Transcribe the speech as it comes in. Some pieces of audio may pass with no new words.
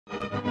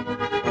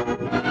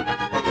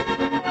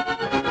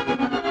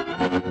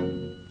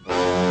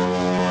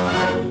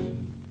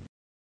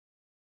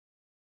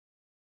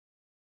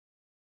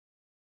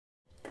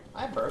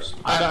I burst.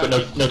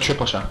 But no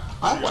triple shot.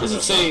 Why does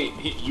it say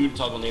you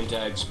toggle name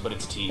tags, but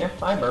it's T? Yeah,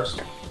 I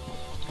burst.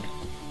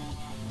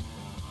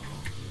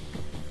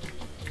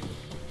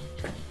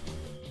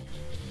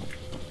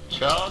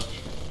 Charge.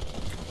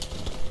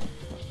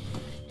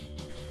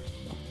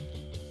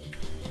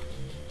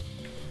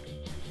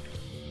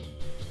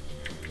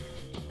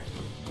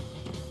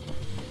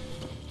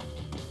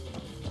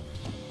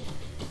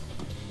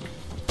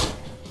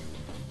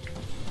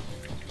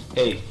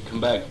 Hey, come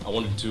back. I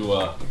wanted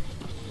to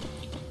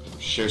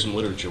share some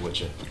literature with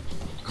you.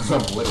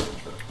 Some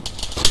literature.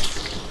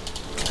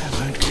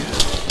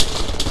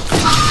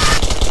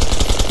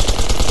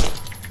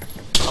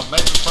 I've made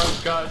some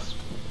friends, guys.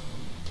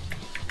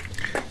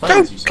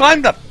 Don't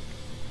climb them!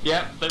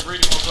 Yeah, they really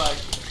want to play.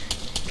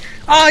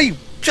 I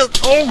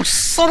just... Oh,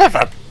 son of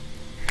a...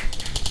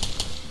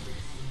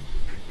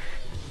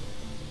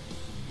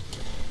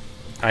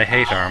 I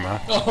hate Arma.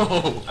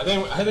 Oh! I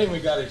think we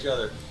got each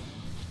other.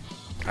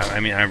 I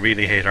mean, I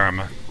really hate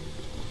Arma.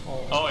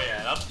 Oh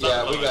yeah, that's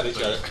Yeah, we got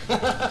each other.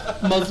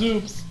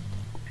 Mazoobs.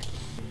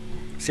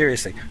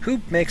 Seriously,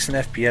 who makes an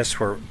FPS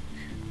where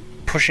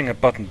pushing a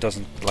button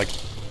doesn't, like,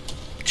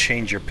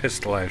 change your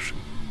pistol out?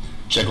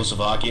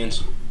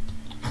 Czechoslovakians.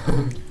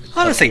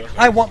 Honestly,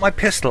 I want my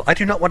pistol. I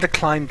do not want to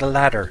climb the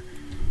ladder.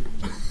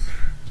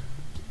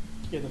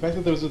 Yeah, the fact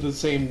that those are the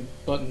same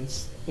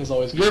buttons is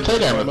always. You ever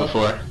played Arma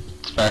before?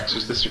 Sparks,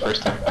 was this your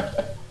first time?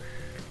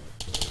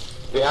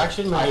 The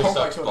action menu hope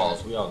sucks I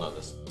balls. We all know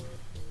this.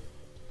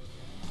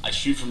 I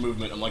shoot for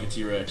movement. I'm like a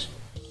T-Rex.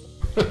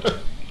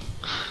 But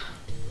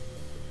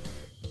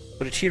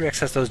a T-Rex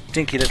has those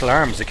dinky little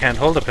arms that can't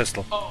hold a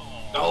pistol.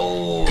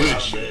 Oh, Good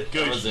that shit, was it.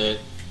 good That was shit.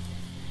 it.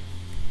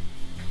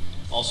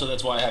 Also,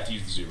 that's why I have to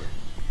use the Zuber.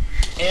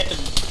 And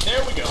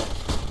there we go.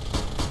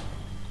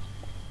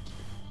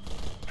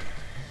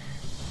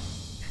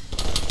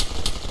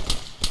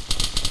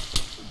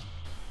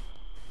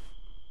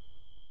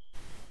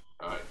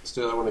 Alright, let's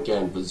do that one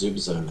again, but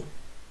Zub's only.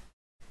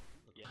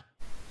 Yeah.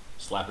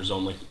 Slappers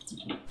only.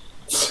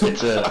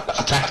 It's a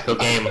tactical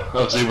game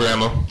of Zuber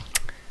ammo.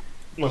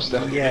 Most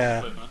definitely.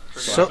 Yeah.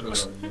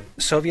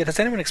 Soviet, has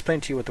anyone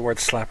explained to you what the word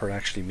slapper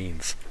actually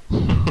means?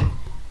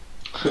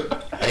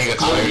 I think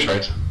it's fire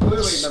charge.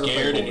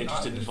 Scared and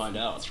interested to find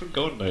out. It's from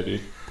Golden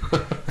ID.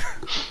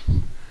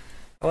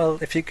 Well,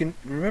 if you can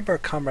remember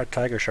Comrade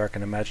Tiger Shark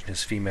and imagine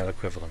his female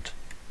equivalent.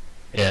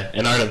 Yeah,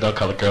 in Ireland they'll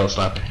call it girl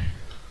slapper.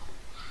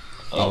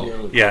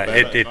 Oh. Yeah,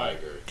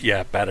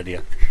 yeah, bad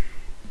idea.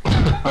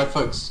 Alright,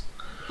 folks.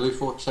 Blue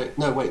 4 take.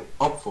 No, wait.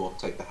 Op 4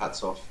 take the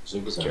hats off.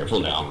 Zub's only. Careful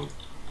now.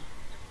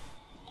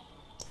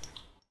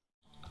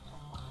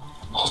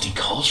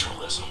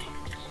 Multiculturalism.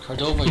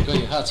 Cordova, you got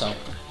your hats out.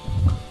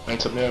 Learn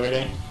something new every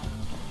day.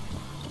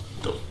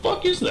 The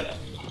fuck is that?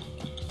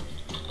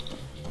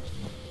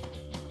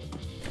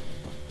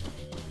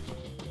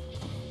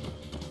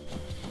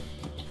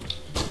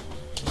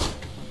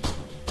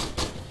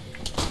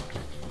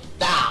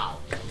 Now!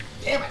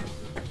 Damn it!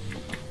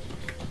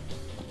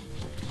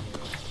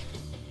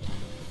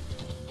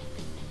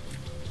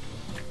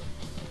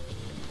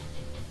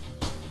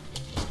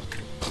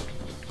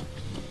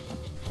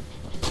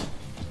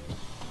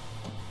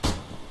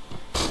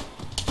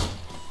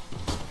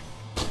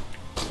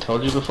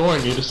 Told you before, I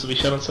knew this would be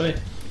shot on sight.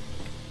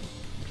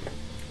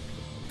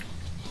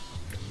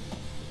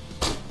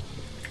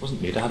 Wasn't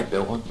me that had a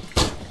built one.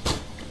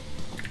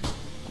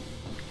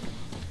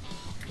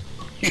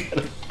 You had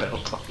a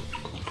belt on.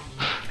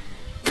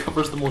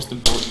 Covers the most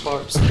important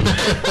parts.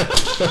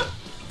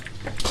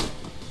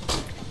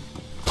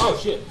 Oh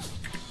shit!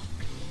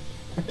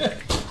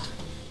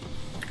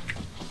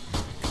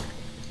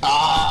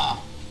 Ah!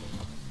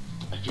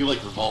 I feel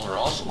like Revolver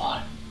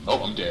Ocelot.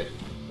 Oh, I'm dead.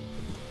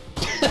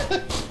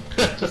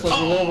 Just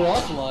like Revolver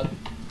Ocelot.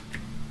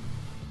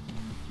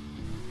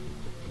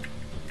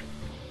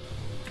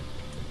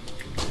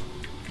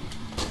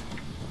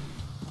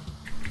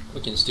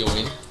 We can still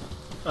win.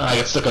 I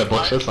got stuck in a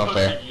box, that's not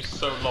fair. You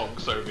so long,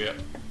 Soviet.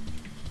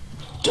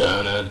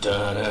 Dun dun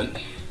dun.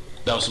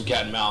 That was some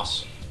cat and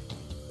mouse.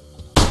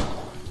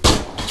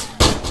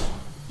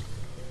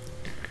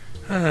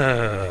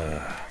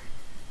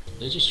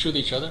 They just shoot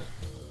each other.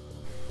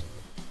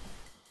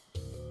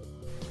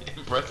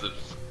 Impressive.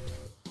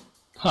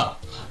 Huh.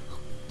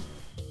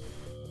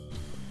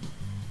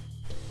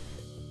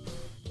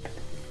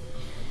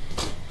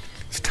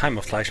 It's time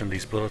of flashing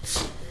these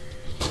bullets.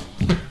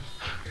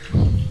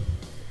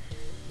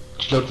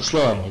 Just load the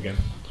slow ammo again.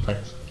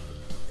 Thanks.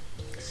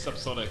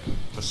 Subsonic.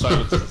 The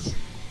silences.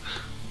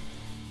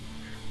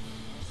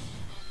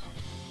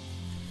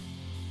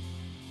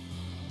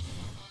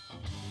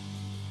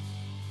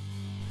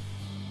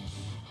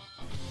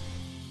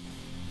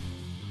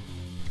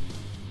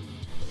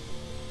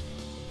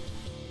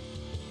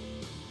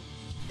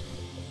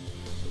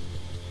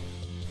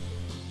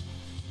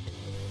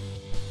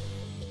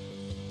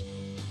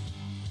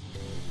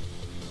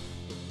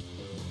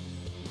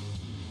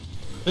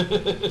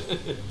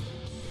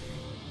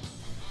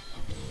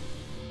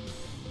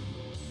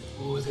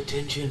 Ooh, the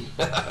tension.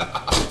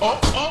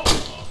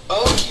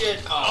 Oh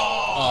shit!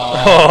 Oh.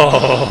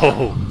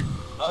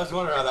 Oh! I was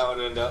wondering how that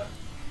would end up.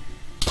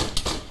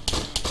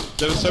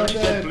 There were so many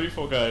Okay. dead blue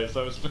 4 guys,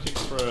 I was looking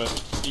for a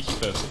sneaky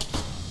person.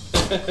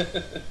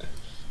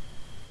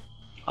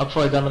 Up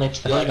 4 dominates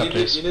the Yeah, flag up you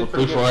place. did, you did But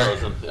blue pretty 4. good,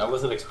 Frozen. I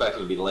wasn't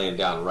expecting to be laying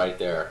down right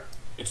there.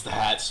 It's the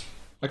hats.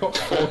 I got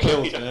 4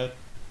 kills, man.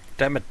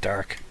 Damn it,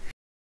 Dark.